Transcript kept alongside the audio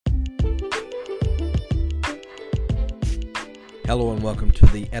Hello and welcome to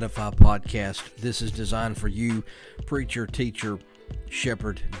the Edify Podcast. This is designed for you, preacher, teacher,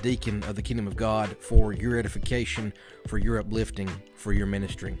 shepherd, deacon of the Kingdom of God, for your edification, for your uplifting, for your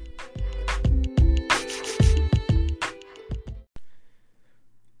ministry.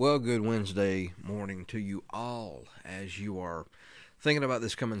 Well, good Wednesday morning to you all as you are thinking about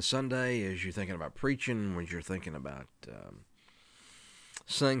this coming Sunday, as you're thinking about preaching, as you're thinking about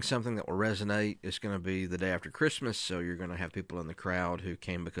saying something that will resonate. It's going to be the day after Christmas, so you're going to have people in the crowd who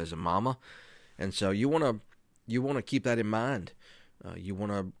came because of Mama, and so you want to keep that in mind. You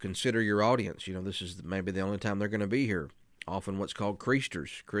want to consider your audience. You know, this is maybe the only time they're going to be here. Often what's called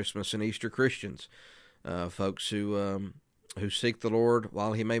Creasters, Christmas and Easter Christians, folks who seek the Lord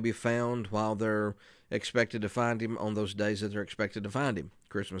while He may be found, while they're expected to find Him on those days that they're expected to find Him,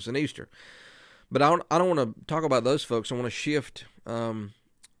 Christmas and Easter. But I don't want to talk about those folks. I want to shift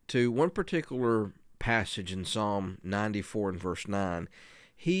to one particular passage in Psalm 94 and verse 9.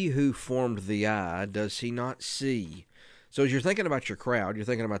 He who formed the eye, does He not see? So as you're thinking about your crowd, you're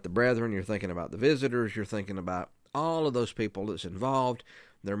thinking about the brethren, you're thinking about the visitors, you're thinking about all of those people that's involved,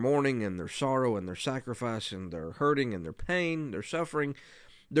 their mourning and their sorrow and their sacrifice and their hurting and their pain, their suffering,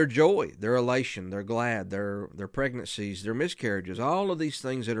 their joy, their elation, their glad, their pregnancies, their miscarriages, all of these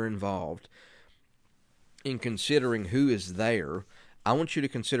things that are involved in considering who is there. I want you to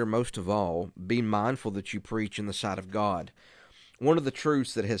consider most of all, be mindful that you preach in the sight of God. One of the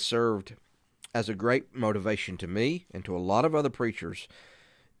truths that has served as a great motivation to me and to a lot of other preachers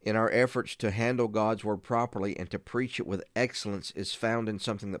in our efforts to handle God's Word properly and to preach it with excellence is found in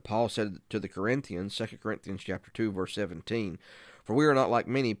something that Paul said to the Corinthians, 2 Corinthians chapter 2, verse 17. For we are not like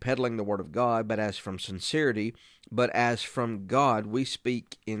many peddling the Word of God, but as from sincerity, but as from God we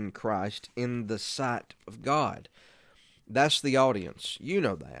speak in Christ in the sight of God. That's the audience. You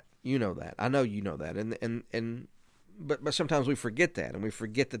know that. You know that. I know you know that. But sometimes we forget that, and we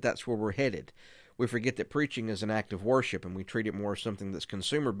forget that that's where we're headed. We forget that preaching is an act of worship, and we treat it more as something that's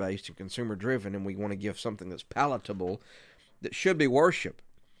consumer-based and consumer-driven, and we want to give something that's palatable that should be worship.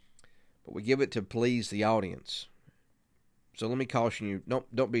 But we give it to please the audience. So let me caution you,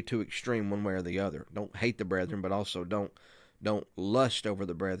 don't be too extreme one way or the other. Don't hate the brethren, but also don't lust over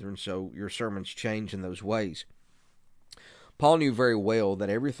the brethren, so your sermons change in those ways. Paul knew very well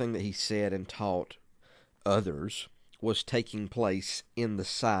that everything that he said and taught others was taking place in the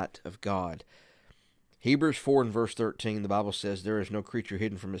sight of God. Hebrews 4 and verse 13, the Bible says, there is no creature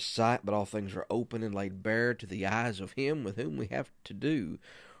hidden from His sight, but all things are open and laid bare to the eyes of Him with whom we have to do,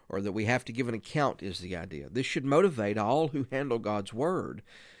 or that we have to give an account is the idea. This should motivate all who handle God's Word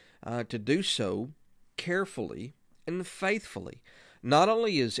to do so carefully and faithfully. Not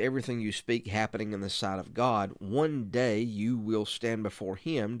only is everything you speak happening in the sight of God, one day you will stand before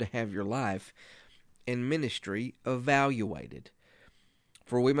Him to have your life and ministry evaluated.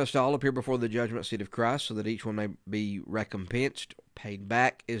 For we must all appear before the judgment seat of Christ, so that each one may be recompensed, paid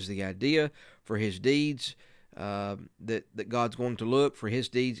back is the idea, for his deeds that God's going to look, for his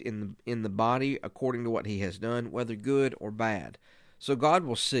deeds in the body according to what he has done, whether good or bad. So God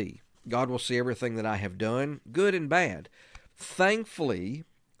will see. God will see everything that I have done, good and bad. Thankfully,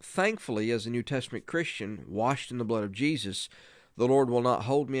 as a New Testament Christian, washed in the blood of Jesus, the Lord will not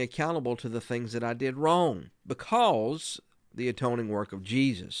hold me accountable to the things that I did wrong, because the atoning work of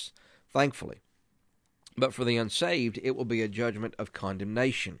Jesus, thankfully. But for the unsaved, it will be a judgment of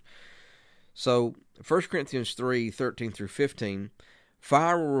condemnation. So, 1 Corinthians 3, 13 through 15,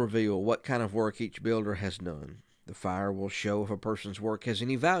 fire will reveal what kind of work each builder has done. The fire will show if a person's work has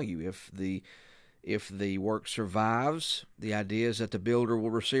any value. If the work survives, the idea is that the builder will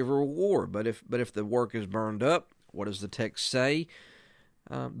receive a reward. But if the work is burned up, what does the text say?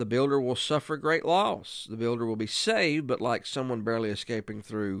 The builder will suffer great loss. The builder will be saved, but like someone barely escaping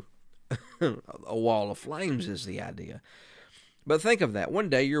through a wall of flames is the idea. But think of that. One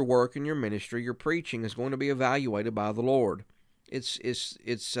day your work and your ministry, your preaching is going to be evaluated by the Lord. It's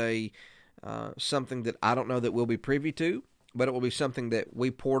something that I don't know that we'll be privy to, but it will be something that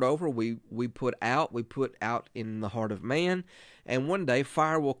we poured over, we put out in the heart of man, and one day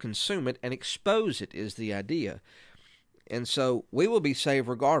fire will consume it and expose it is the idea. And so we will be saved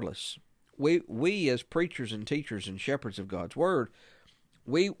regardless. We as preachers and teachers and shepherds of God's Word,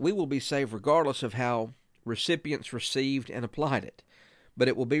 we will be saved regardless of how recipients received and applied it. But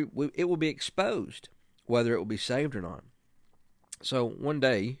it will be exposed whether it will be saved or not. So one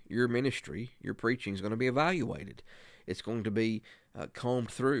day your ministry, your preaching is going to be evaluated. It's going to be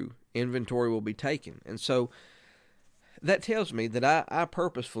combed through. Inventory will be taken. And so that tells me that I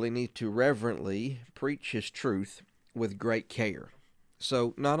purposefully need to reverently preach His truth with great care.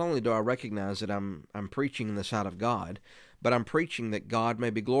 So not only do I recognize that I'm preaching in the sight of God, but I'm preaching that God may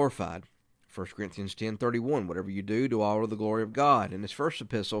be glorified. 1 Corinthians 10:31, whatever you do, do all to the glory of God. In his first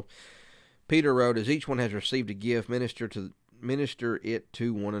epistle, Peter wrote, as each one has received a gift, minister it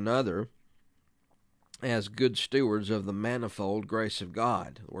to one another as good stewards of the manifold grace of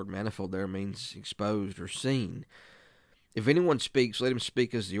God. The word manifold there means exposed or seen. If anyone speaks, let him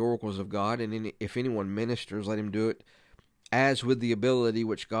speak as the oracles of God, and if anyone ministers, let him do it as with the ability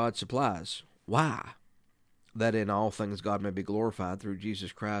which God supplies. Why? That in all things God may be glorified through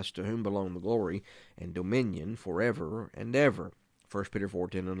Jesus Christ, to whom belong the glory and dominion forever and ever. 1 Peter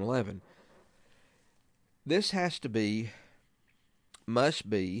 4:10 and 11. This must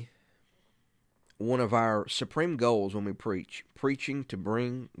be one of our supreme goals when we preach, preaching to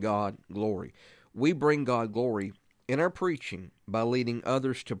bring God glory. We bring God glory in our preaching by leading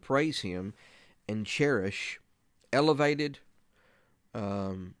others to praise Him and cherish elevated,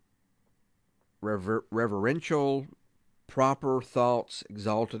 reverential, proper thoughts,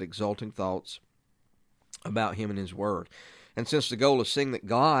 exalting thoughts about Him and His Word. And since the goal is seeing that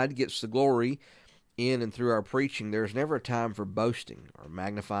God gets the glory in and through our preaching, there's never a time for boasting or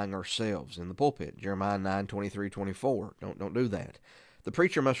magnifying ourselves in the pulpit. Jeremiah 9:23-24. Don't do that. The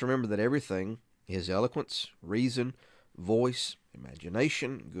preacher must remember that everything, his eloquence, reason, voice,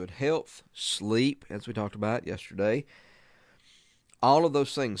 imagination, good health, sleep, as we talked about yesterday, all of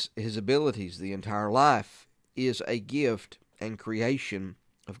those things, his abilities, the entire life, is a gift and creation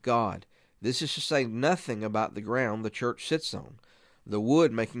of God. This is to say nothing about the ground the church sits on, the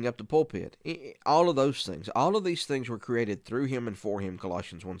wood making up the pulpit, all of those things. All of these things were created through Him and for Him,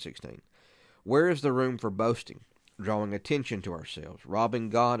 Colossians 1:16. Where is the room for boasting, drawing attention to ourselves, robbing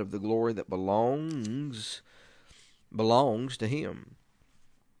God of the glory that belongs to Him?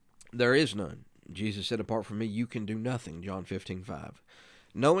 There is none. Jesus said, apart from me, you can do nothing, John 15:5.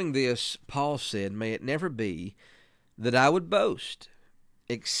 Knowing this, Paul said, may it never be that I would boast,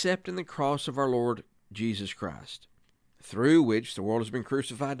 except in the cross of our Lord Jesus Christ, through which the world has been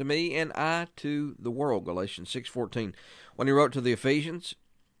crucified to me, and I to the world, Galatians 6:14. When he wrote to the Ephesians,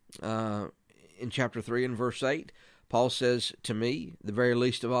 in chapter 3 and verse 8, Paul says, to me, the very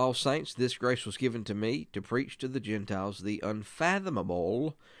least of all saints, this grace was given to me to preach to the Gentiles the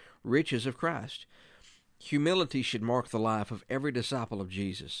unfathomable riches of Christ. Humility should mark the life of every disciple of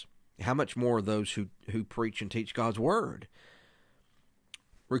Jesus. How much more those who preach and teach God's Word?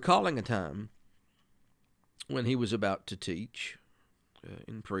 Recalling a time when he was about to teach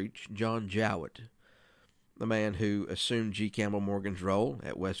and preach, John Jowett, the man who assumed G. Campbell Morgan's role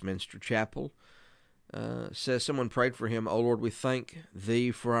at Westminster Chapel, says someone prayed for him, O Lord, we thank Thee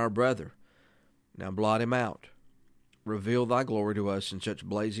for our brother. Now blot him out. Reveal Thy glory to us in such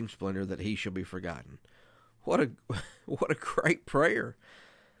blazing splendor that he shall be forgotten. What a great prayer.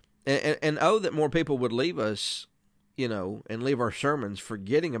 And oh, that more people would leave us, and leave our sermons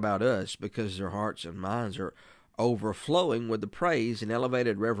forgetting about us because their hearts and minds are overflowing with the praise and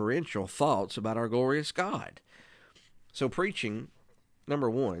elevated reverential thoughts about our glorious God. So preaching, number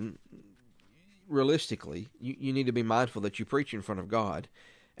one, realistically, you need to be mindful that you preach in front of God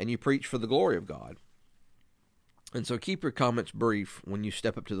and you preach for the glory of God. And so keep your comments brief when you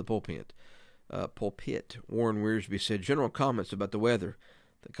step up to the pulpit. Warren Wiersbe said, general comments about the weather,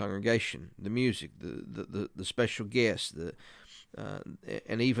 the congregation, the music, the special guests,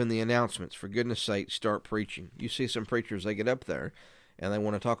 and even the announcements. For goodness sake, start preaching. You see some preachers, they get up there and they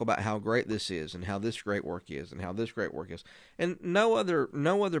want to talk about how great this is and how this great work is and how this great work is. And no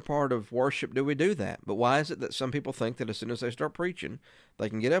other part of worship do we do that. But why is it that some people think that as soon as they start preaching, they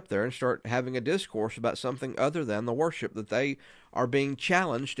can get up there and start having a discourse about something other than the worship that they are being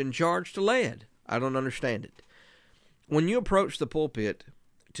challenged and charged to lead? I don't understand it. When you approach the pulpit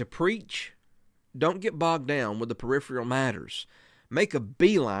to preach, don't get bogged down with the peripheral matters. Make a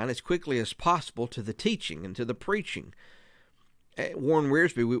beeline as quickly as possible to the teaching and to the preaching. Warren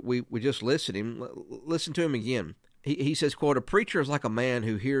Wiersbe, we just listened to him. Listen to him again. He says, quote, a preacher is like a man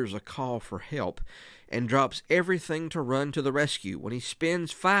who hears a call for help and drops everything to run to the rescue. When he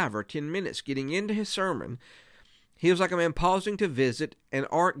spends 5 or 10 minutes getting into his sermon, he is like a man pausing to visit an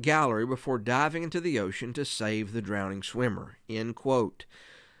art gallery before diving into the ocean to save the drowning swimmer, end quote.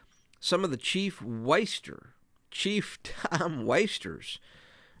 Some of the chief time wasters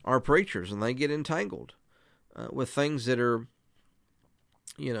are preachers, and they get entangled with things that are,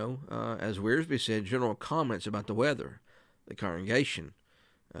 as Wiersbe said, general comments about the weather, the congregation.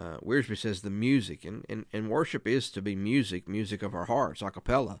 Wiersbe says the music, and worship is to be music of our hearts, a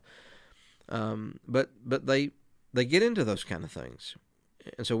cappella. But they get into those kind of things.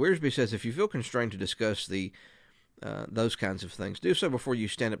 And so Wiersbe says if you feel constrained to discuss the those kinds of things. Do so before you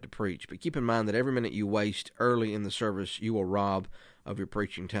stand up to preach. But keep in mind that every minute you waste early in the service, you will rob of your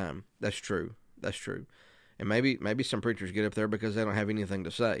preaching time. That's true. That's true. And maybe some preachers get up there because they don't have anything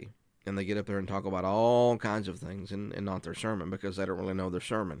to say. And they get up there and talk about all kinds of things and not their sermon because they don't really know their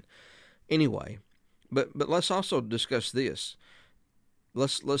sermon. Anyway, but let's also discuss this.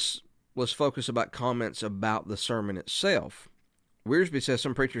 Let's focus about comments about the sermon itself. Wiersbe says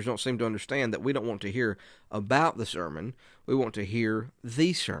some preachers don't seem to understand that we don't want to hear about the sermon. We want to hear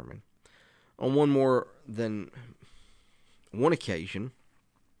the sermon. On one more than one occasion,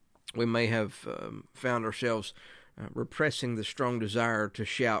 we may have found ourselves repressing the strong desire to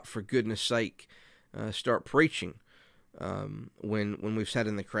shout, for goodness sake, start preaching, when we've sat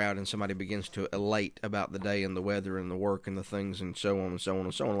in the crowd and somebody begins to elate about the day and the weather and the work and the things and so on and so on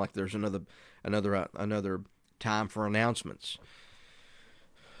and so on, like there's another time for announcements.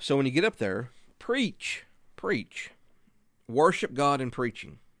 So when you get up there, preach, worship God in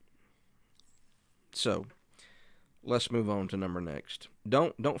preaching. So let's move on to number next.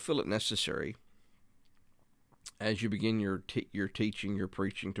 Don't feel it necessary as you begin your teaching, your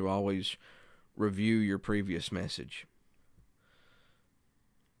preaching, to always review your previous message.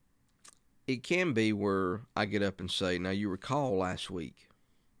 It can be where I get up and say, now you recall last week.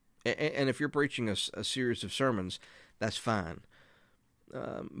 And if you're preaching a series of sermons, that's fine.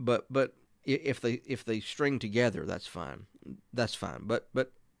 But if they string together, that's fine. That's fine.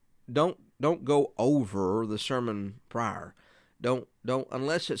 But don't go over the sermon prior. Don't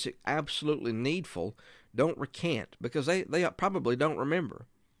unless it's absolutely needful. Don't recant, because they probably don't remember,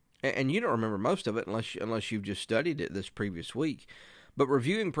 and you don't remember most of it unless you've just studied it this previous week. But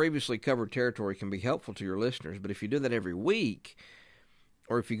reviewing previously covered territory can be helpful to your listeners. But if you do that every week,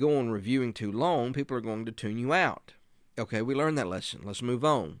 or if you go on reviewing too long, people are going to tune you out. Okay, we learned that lesson. Let's move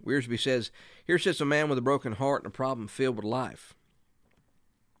on. Wiersbe says, here sits a man with a broken heart and a problem filled with life.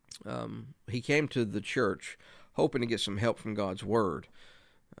 He came to the church hoping to get some help from God's Word.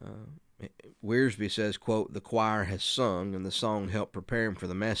 Wiersbe says, quote, the choir has sung, and the song helped prepare him for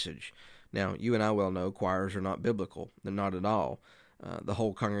the message. Now, you and I well know choirs are not biblical. They're not at all. The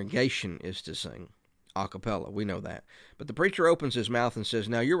whole congregation is to sing a cappella. We know that. But the preacher opens his mouth and says,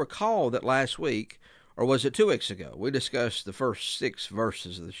 now you recall that last week, or was it 2 weeks ago, we discussed the first 6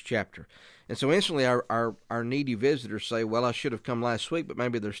 verses of this chapter. And so instantly our needy visitors say, well, I should have come last week, but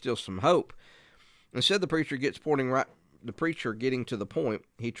maybe there's still some hope. Instead, the preacher getting to the point,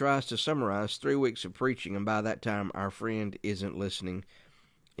 he tries to summarize 3 weeks of preaching, and by that time, our friend isn't listening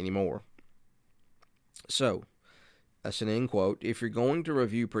anymore. So, that's an end quote. If you're going to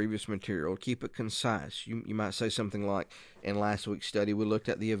review previous material, keep it concise. You might say something like, in last week's study, we looked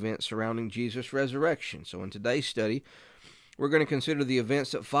at the events surrounding Jesus' resurrection. So in today's study, we're going to consider the events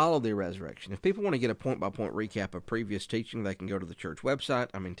that follow the resurrection. If people want to get a point-by-point recap of previous teaching, they can go to the church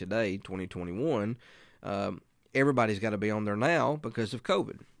website. Today, 2021, everybody's got to be on there now because of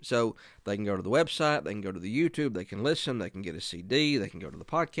COVID. So they can go to the website, they can go to the YouTube, they can listen, they can get a CD, they can go to the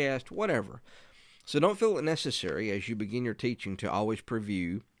podcast, whatever. So don't feel it necessary as you begin your teaching to always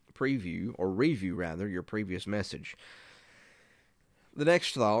review your previous message. The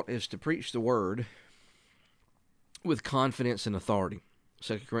next thought is to preach the word with confidence and authority.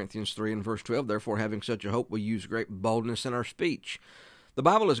 2 Corinthians 3 and verse 12, therefore, having such a hope, we use great boldness in our speech. The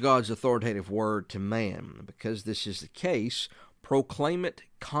Bible is God's authoritative word to man. Because this is the case, proclaim it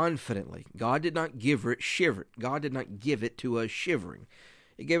confidently. God did not give it shiver. God did not give it to us shivering.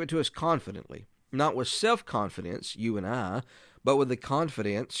 He gave it to us confidently. Not with self-confidence, you and I, but with the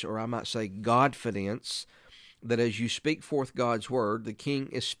confidence, or I might say Godfidence, that as you speak forth God's word, the King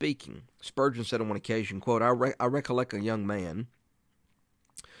is speaking. Spurgeon said on one occasion, quote, I recollect a young man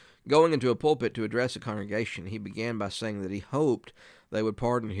going into a pulpit to address a congregation. He began by saying that he hoped they would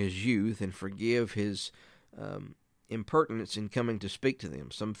pardon his youth and forgive his impertinence in coming to speak to them.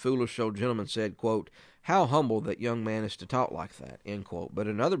 Some foolish old gentleman said, quote, how humble that young man is to talk like that, end quote. But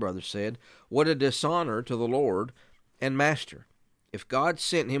another brother said, what a dishonor to the Lord and Master. If God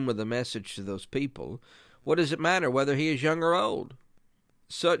sent him with a message to those people, what does it matter whether he is young or old?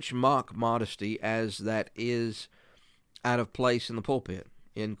 Such mock modesty as that is out of place in the pulpit,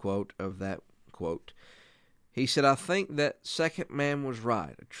 end quote of that quote. He said, I think that second man was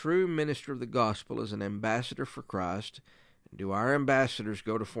right. A true minister of the gospel is an ambassador for Christ. Do our ambassadors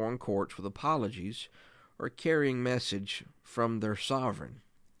go to foreign courts with apologies or carrying message from their sovereign?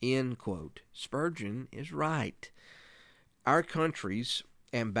 End quote. Spurgeon is right. Our country's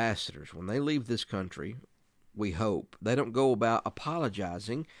ambassadors, when they leave this country, we hope, they don't go about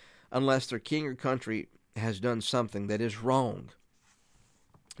apologizing unless their king or country has done something that is wrong.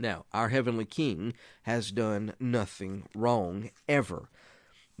 Now, our heavenly King has done nothing wrong ever.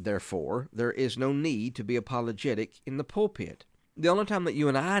 Therefore, there is no need to be apologetic in the pulpit. The only time that you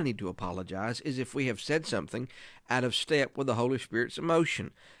and I need to apologize is if we have said something out of step with the Holy Spirit's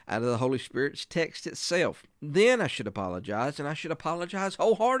emotion, out of the Holy Spirit's text itself. Then I should apologize, and I should apologize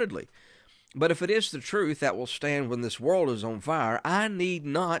wholeheartedly. But if it is the truth that will stand when this world is on fire, I need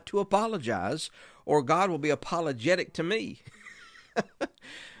not to apologize, or God will be apologetic to me.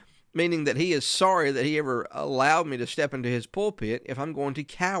 Meaning that he is sorry that he ever allowed me to step into his pulpit if I'm going to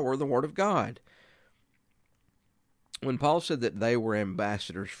cower the Word of God. When Paul said that they were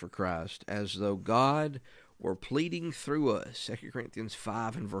ambassadors for Christ, as though God were pleading through us, 2 Corinthians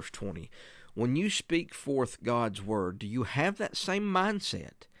 5 and verse 20, when you speak forth God's word, do you have that same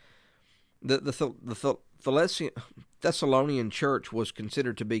mindset? The Thessalonian church was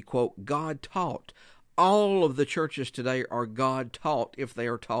considered to be, quote, God-taught. All of the churches today are God-taught if they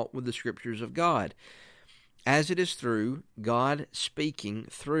are taught with the Scriptures of God, as it is through God speaking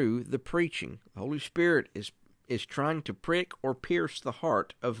through the preaching. The Holy Spirit is trying to prick or pierce the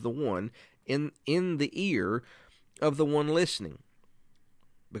heart of the one in the ear of the one listening.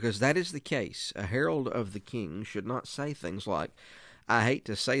 Because that is the case. A herald of the king should not say things like, I hate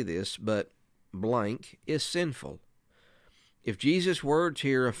to say this, but blank is sinful. If Jesus' words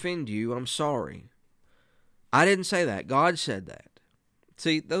here offend you, I'm sorry. I didn't say that. God said that.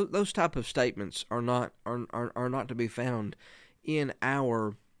 See, those type of statements are not to be found in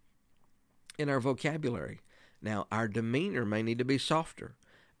our vocabulary. Now, our demeanor may need to be softer.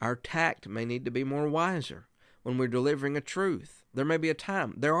 Our tact may need to be more wiser when we're delivering a truth. There may be a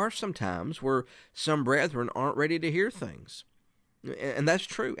time. There are some times where some brethren aren't ready to hear things. And that's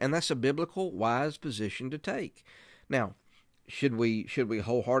true. And that's a biblical, wise position to take. Now, should we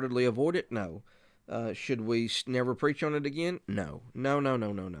wholeheartedly avoid it? No. Should we never preach on it again? No. No.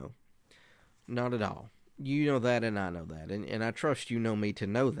 Not at all. You know that and I know that. And I trust you know me to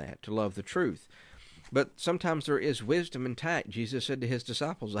know that, to love the truth. But sometimes there is wisdom and tact. Jesus said to his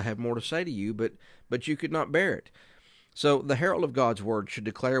disciples, I have more to say to you, but you could not bear it. So the herald of God's word should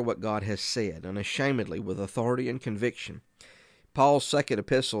declare what God has said, unashamedly, with authority and conviction. Paul's second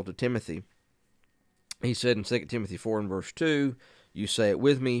epistle to Timothy, he said in 2 Timothy 4 and verse 2, you say it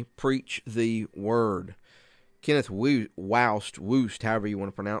with me, preach the word. Kenneth Woost, however you want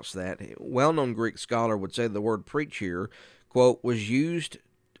to pronounce that, a well-known Greek scholar would say the word preach here, quote, was used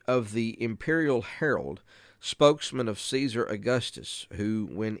of the imperial herald, spokesman of Caesar Augustus, who,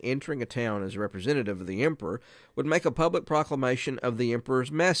 when entering a town as representative of the emperor, would make a public proclamation of the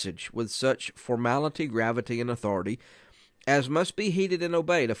emperor's message with such formality, gravity, and authority as must be heeded and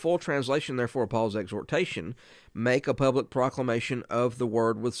obeyed. A full translation, therefore, of Paul's exhortation, make a public proclamation of the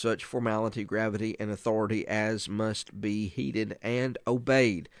word with such formality, gravity, and authority as must be heeded and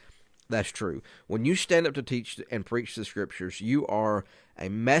obeyed. That's true. When you stand up to teach and preach the Scriptures, you are a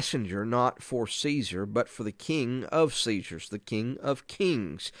messenger not for Caesar, but for the King of Caesars, the King of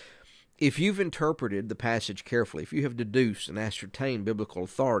Kings. If you've interpreted the passage carefully, if you have deduced and ascertained biblical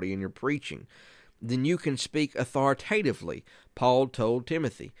authority in your preaching, then you can speak authoritatively. Paul told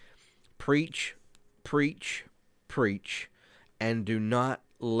Timothy, preach, preach, preach, and do not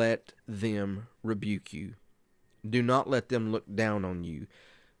let them rebuke you. Do not let them look down on you.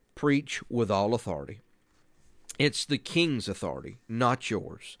 Preach with all authority. It's the king's authority, not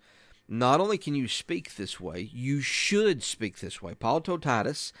yours. Not only can you speak this way, you should speak this way. Paul told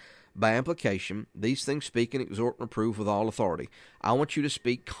Titus, by implication, these things speak and exhort and reprove with all authority. I want you to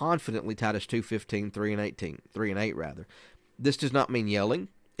speak confidently, Titus 2:15, 3 and 8 rather. This does not mean yelling.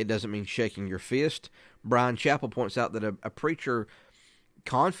 It doesn't mean shaking your fist. Brian Chappell points out that a preacher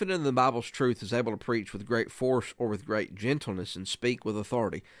confident in the Bible's truth is able to preach with great force or with great gentleness and speak with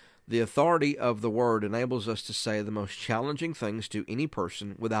authority. The authority of the Word enables us to say the most challenging things to any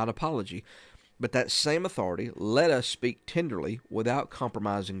person without apology. But that same authority let us speak tenderly without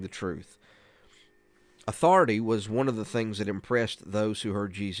compromising the truth. Authority was one of the things that impressed those who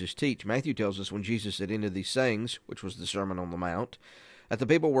heard Jesus teach. Matthew tells us when Jesus had ended these sayings, which was the Sermon on the Mount, that the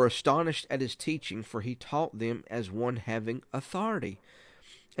people were astonished at his teaching, for he taught them as one having authority,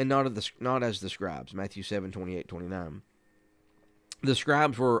 and not as the scribes. Matthew 7:28-29. The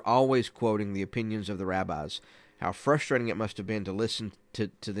scribes were always quoting the opinions of the rabbis. How frustrating it must have been to listen to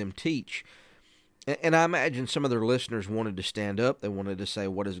them teach. And I imagine some of their listeners wanted to stand up. They wanted to say,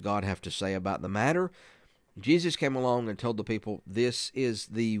 what does God have to say about the matter? Jesus came along and told the people, this is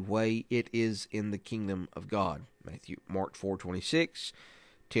the way it is in the kingdom of God. Mark 4:26,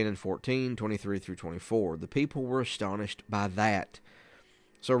 10 and 14, 23 through 24. The people were astonished by that.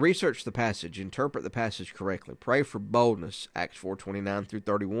 So research the passage, interpret the passage correctly, pray for boldness, Acts 4:29 through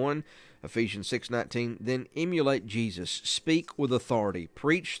 31, Ephesians 6:19. Then emulate Jesus, speak with authority,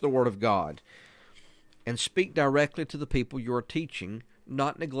 preach the Word of God, and speak directly to the people you are teaching,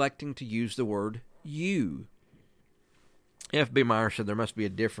 not neglecting to use the word you. F.B. Meyer said there must be a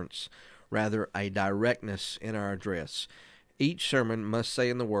difference, rather a directness in our address. Each sermon must say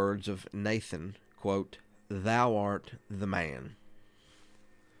in the words of Nathan, quote, "Thou art the man."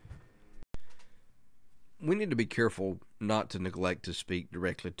 We need to be careful not to neglect to speak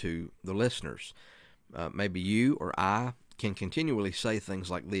directly to the listeners. Maybe you or I can continually say things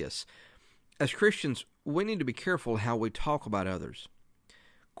like this. As Christians, we need to be careful how we talk about others.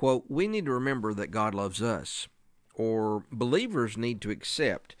 Quote, we need to remember that God loves us, or believers need to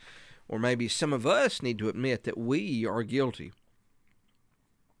accept, or maybe some of us need to admit that we are guilty.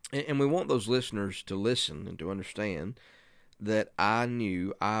 And we want those listeners to listen and to understand that I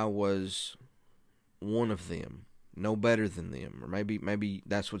knew I was one of them, no better than them, or maybe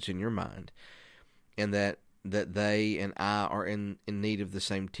that's what's in your mind, and that they and I are in need of the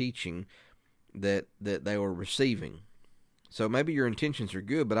same teaching that they were receiving. So maybe your intentions are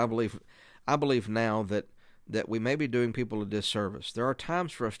good, but I believe now that we may be doing people a disservice. There are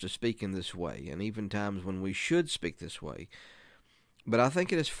times for us to speak in this way, and even times when we should speak this way. But I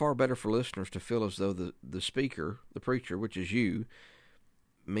think it is far better for listeners to feel as though the speaker, the preacher, which is you,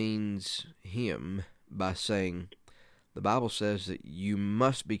 means him by saying, the Bible says that you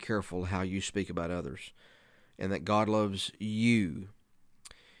must be careful how you speak about others, and that God loves you.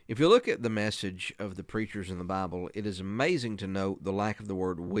 If you look at the message of the preachers in the Bible, it is amazing to note the lack of the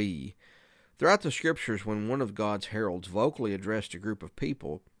word we. Throughout the Scriptures, when one of God's heralds vocally addressed a group of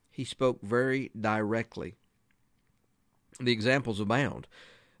people, he spoke very directly. The examples abound.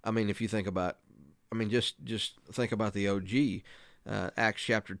 I mean, if you think about, just think about the OG, Acts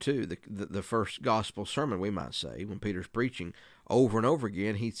chapter 2, the first gospel sermon, we might say, when Peter's preaching over and over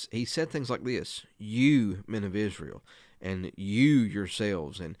again, he said things like this: "You, men of Israel, and you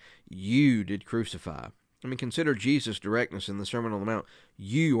yourselves, and you did crucify." Consider Jesus' directness in the Sermon on the Mount.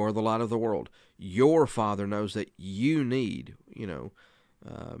 You are the light of the world. Your Father knows that you need,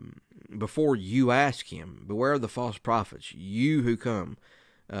 before you ask Him, beware of the false prophets, you who come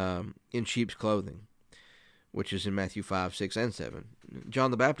in sheep's clothing, which is in Matthew 5, 6, and 7.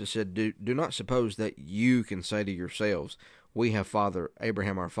 John the Baptist said, do not suppose that you can say to yourselves, we have Father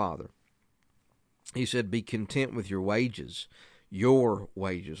Abraham our father. He said, be content with your wages, Luke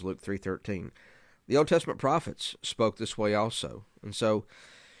 3:13. The Old Testament prophets spoke this way also. And so,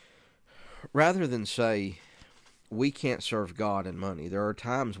 rather than say, we can't serve God and money, there are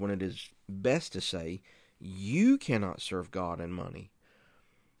times when it is best to say, you cannot serve God and money.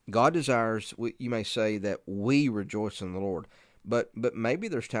 God desires, you may say, that we rejoice in the Lord. But maybe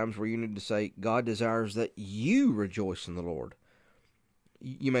there's times where you need to say, God desires that you rejoice in the Lord.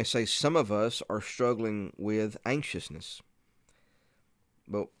 You may say, some of us are struggling with anxiousness.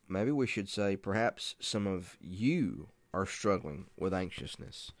 But maybe we should say, perhaps some of you are struggling with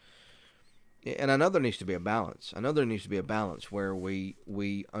anxiousness. And I know there needs to be a balance. I know there needs to be a balance where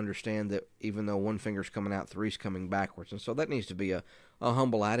we understand that even though one finger's coming out, three's coming backwards. And so that needs to be a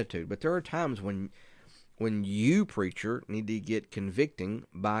humble attitude. But there are times when you, preacher, need to get convicting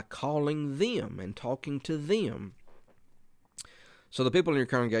by calling them and talking to them. So the people in your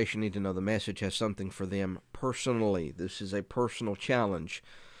congregation need to know the message has something for them personally. This is a personal challenge.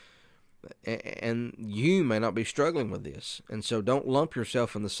 And you may not be struggling with this. And so don't lump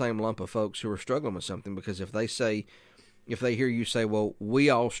yourself in the same lump of folks who are struggling with something, because if they hear you say, well, we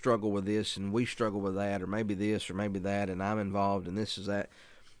all struggle with this and we struggle with that, or maybe this or maybe that, and I'm involved and this is that,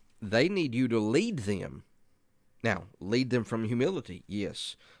 they need you to lead them. Now, lead them from humility,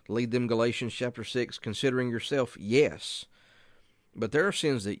 yes. Lead them, Galatians chapter 6, considering yourself, yes. But there are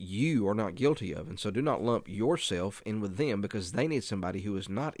sins that you are not guilty of, and so do not lump yourself in with them, because they need somebody who is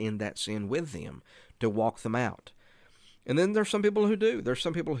not in that sin with them to walk them out. And then there's some people who do. There's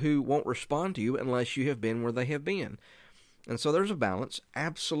some people who won't respond to you unless you have been where they have been. And so there's a balance.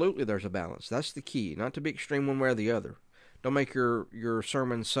 Absolutely there's a balance. That's the key, not to be extreme one way or the other. Don't make your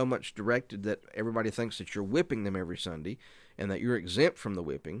sermon so much directed that everybody thinks that you're whipping them every Sunday and that you're exempt from the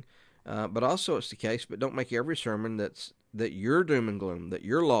whipping. But also it's the case, but don't make every sermon that you're doom and gloom, that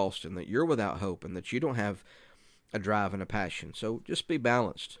you're lost and that you're without hope and that you don't have a drive and a passion. So just be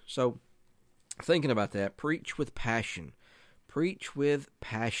balanced. So thinking about that, preach with passion. Preach with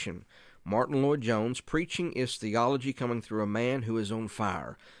passion. Martin Lloyd-Jones, preaching is theology coming through a man who is on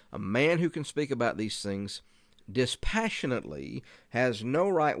fire. A man who can speak about these things dispassionately has no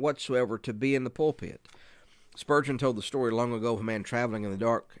right whatsoever to be in the pulpit. Spurgeon told the story long ago of a man traveling in the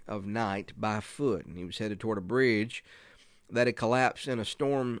dark of night by foot, and he was headed toward a bridge that had collapsed in a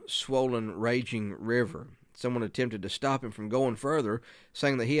storm-swollen, raging river. Someone attempted to stop him from going further,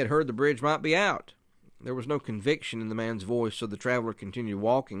 saying that he had heard the bridge might be out. There was no conviction in the man's voice, so the traveler continued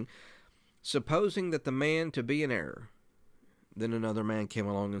walking, supposing that the man to be in error. Then another man came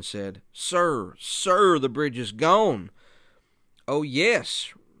along and said, "Sir, sir, the bridge is gone." "Oh,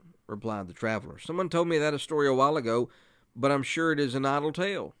 yes," replied the traveler. "Someone told me that a story a while ago, but I'm sure it is an idle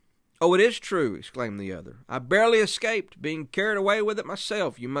tale." "Oh, it is true," exclaimed the other. "I barely escaped, being carried away with it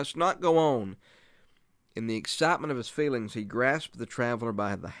myself. You must not go on." In the excitement of his feelings, he grasped the traveler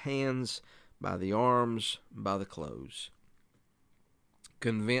by the hands, by the arms, by the clothes.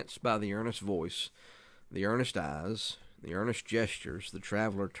 Convinced by the earnest voice, the earnest eyes, the earnest gestures, the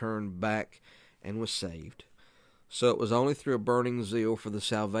traveler turned back and was saved. So it was only through a burning zeal for the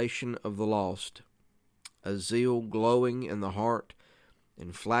salvation of the lost, a zeal glowing in the heart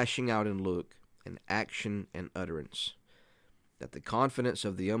and flashing out in look and action and utterance, that the confidence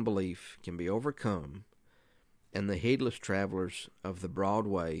of the unbelief can be overcome, and the heedless travelers of the broad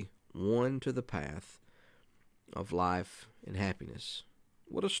way won to the path of life and happiness.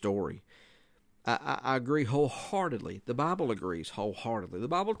 What a story. I agree wholeheartedly. The Bible agrees wholeheartedly. The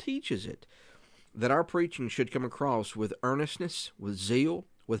Bible teaches it, that our preaching should come across with earnestness, with zeal,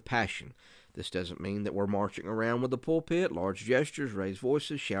 with passion. This doesn't mean that we're marching around with the pulpit, large gestures, raised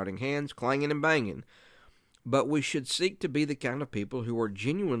voices, shouting hands, clanging and banging. But we should seek to be the kind of people who are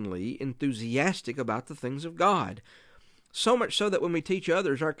genuinely enthusiastic about the things of God. So much so that when we teach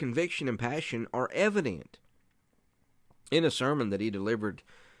others, our conviction and passion are evident. In a sermon that he delivered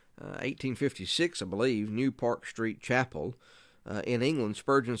 1856, I believe, New Park Street Chapel in England,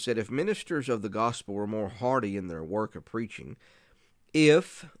 Spurgeon said, "If ministers of the gospel were more hearty in their work of preaching,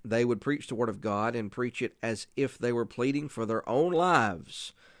 if they would preach the word of God and preach it as if they were pleading for their own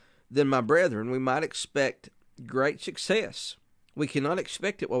lives, then, my brethren, we might expect great success. We cannot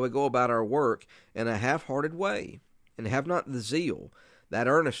expect it while we go about our work in a half-hearted way, and have not the zeal, that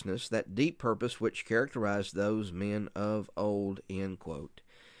earnestness, that deep purpose which characterized those men of old." End quote.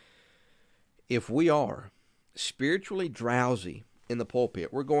 If we are spiritually drowsy in the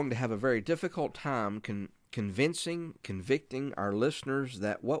pulpit, we're going to have a very difficult time convicting our listeners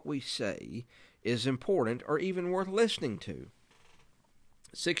that what we say is important or even worth listening to.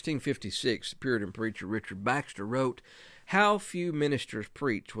 1656, Puritan preacher Richard Baxter wrote, "How few ministers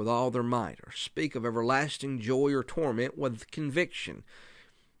preach with all their might, or speak of everlasting joy or torment with conviction.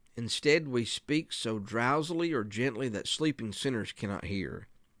 Instead, we speak so drowsily or gently that sleeping sinners cannot hear."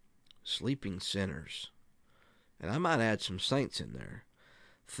 Sleeping sinners. And I might add some saints in there.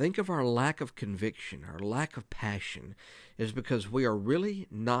 Think of our lack of conviction, our lack of passion, is because we are really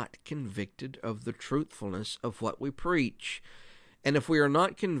not convicted of the truthfulness of what we preach. And if we are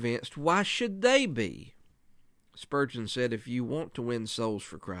not convinced, why should they be? Spurgeon said, "If you want to win souls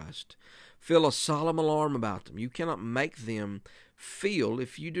for Christ, feel a solemn alarm about them. You cannot make them feel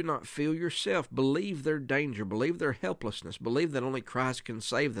if you do not feel yourself. Believe their danger, believe their helplessness, believe that only Christ can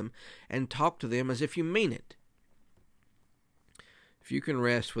save them, and talk to them as if you mean it. If you can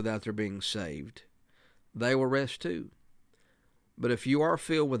rest without their being saved, they will rest too. But if you are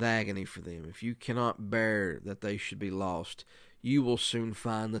filled with agony for them, if you cannot bear that they should be lost, you will soon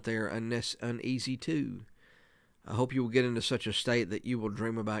find that they are uneasy too. I hope you will get into such a state that you will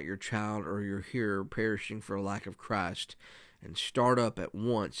dream about your child or your hearer perishing for lack of Christ, and start up at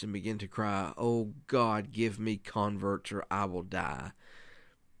once and begin to cry, 'Oh God, give me converts or I will die.'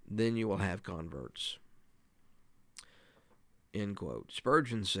 Then you will have converts." End quote.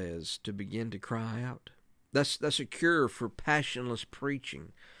 Spurgeon says to begin to cry out. That's a cure for passionless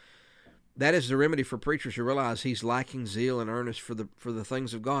preaching. That is the remedy for preachers who realize he's lacking zeal and earnest for the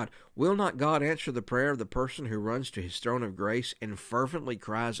things of God. Will not God answer the prayer of the person who runs to his throne of grace and fervently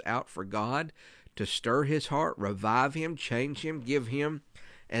cries out for God to stir his heart, revive him, change him, give him,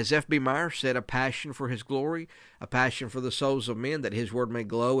 as F.B. Meyer said, a passion for his glory, a passion for the souls of men, that his word may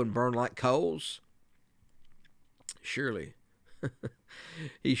glow and burn like coals? Surely.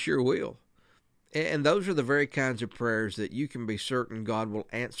 He sure will. And those are the very kinds of prayers that you can be certain God will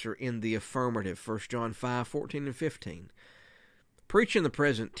answer in the affirmative. 1 John 5:14 and 15. Preach in the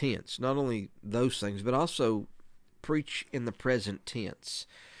present tense. Not only those things, but also preach in the present tense.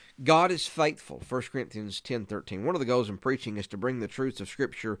 God is faithful. 1 Corinthians 10:13. One of the goals in preaching is to bring the truths of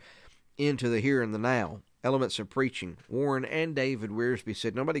Scripture into the here and the now. Elements of preaching. Warren and David Wiersbe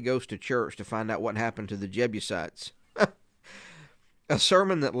said, "Nobody goes to church to find out what happened to the Jebusites." A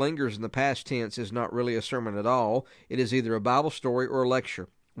sermon that lingers in the past tense is not really a sermon at all. It is either a Bible story or a lecture.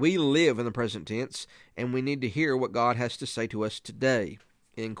 We live in the present tense, and we need to hear what God has to say to us today.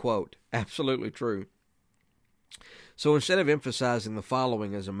 End quote. Absolutely true. So instead of emphasizing the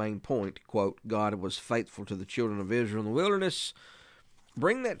following as a main point, quote, God was faithful to the children of Israel in the wilderness,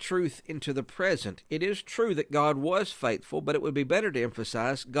 bring that truth into the present. It is true that God was faithful, but it would be better to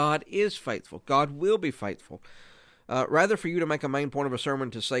emphasize God is faithful. God will be faithful. Rather for you to make a main point of a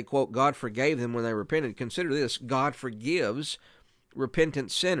sermon to say, quote, God forgave them when they repented, consider this, God forgives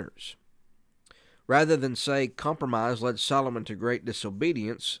repentant sinners. Rather than say compromise led Solomon to great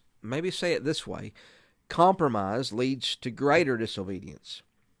disobedience, maybe say it this way, compromise leads to greater disobedience.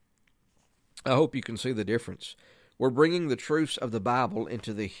 I hope you can see the difference. We're bringing the truths of the Bible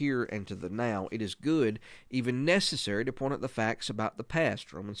into the here and to the now. It is good, even necessary, to point out the facts about the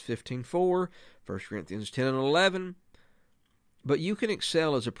past. Romans 15:4, 1 Corinthians 10 and 11. But you can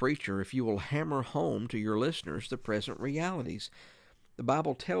excel as a preacher if you will hammer home to your listeners the present realities. The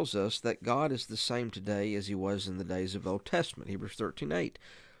Bible tells us that God is the same today as he was in the days of the Old Testament, Hebrews 13:8.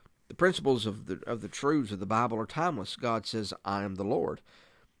 The principles of the truths of the Bible are timeless. God says, I am the Lord.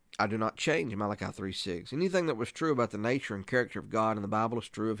 I do not change, Malachi 3:6. Anything that was true about the nature and character of God in the Bible is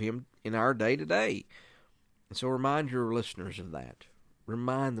true of him in our day to day. And so remind your listeners of that.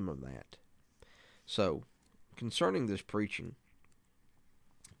 Remind them of that. So, concerning this preaching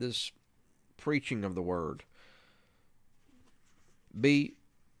of the Word, be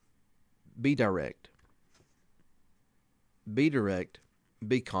direct. Be direct.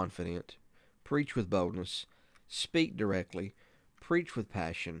 Be confident. Preach with boldness. Speak directly. Preach with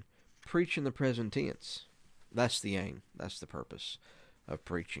passion. Preach in the present tense. That's the aim. That's the purpose of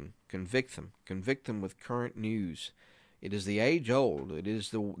preaching. Convict them. Convict them with current news. It is the age old. It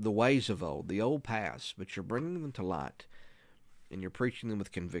is the ways of old, the old past, but you're bringing them to light, and you're preaching them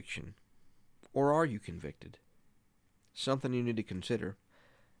with conviction. Or are you convicted? Something you need to consider.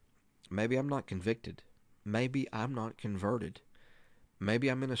 Maybe I'm not convicted. Maybe I'm not converted. Maybe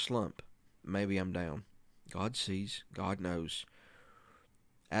I'm in a slump. Maybe I'm down. God sees. God knows.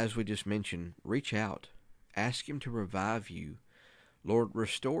 As we just mentioned, reach out. Ask him to revive you. Lord,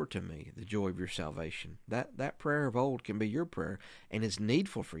 restore to me the joy of your salvation. That prayer of old can be your prayer, and is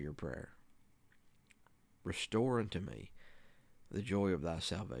needful for your prayer. Restore unto me the joy of thy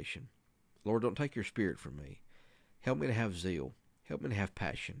salvation. Lord, don't take your spirit from me. Help me to have zeal. Help me to have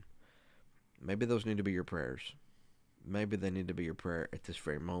passion. Maybe those need to be your prayers. Maybe they need to be your prayer at this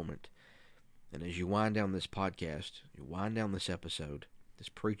very moment. And as you wind down this podcast, you wind down this episode, this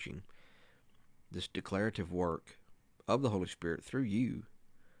preaching, this declarative work of the Holy Spirit through you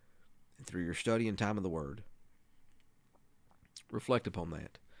and through your study and time of the Word, reflect upon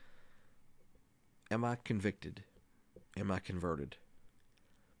that. Am I convicted? Am I converted?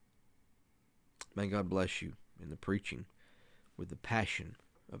 May God bless you in the preaching with the passion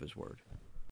of his Word.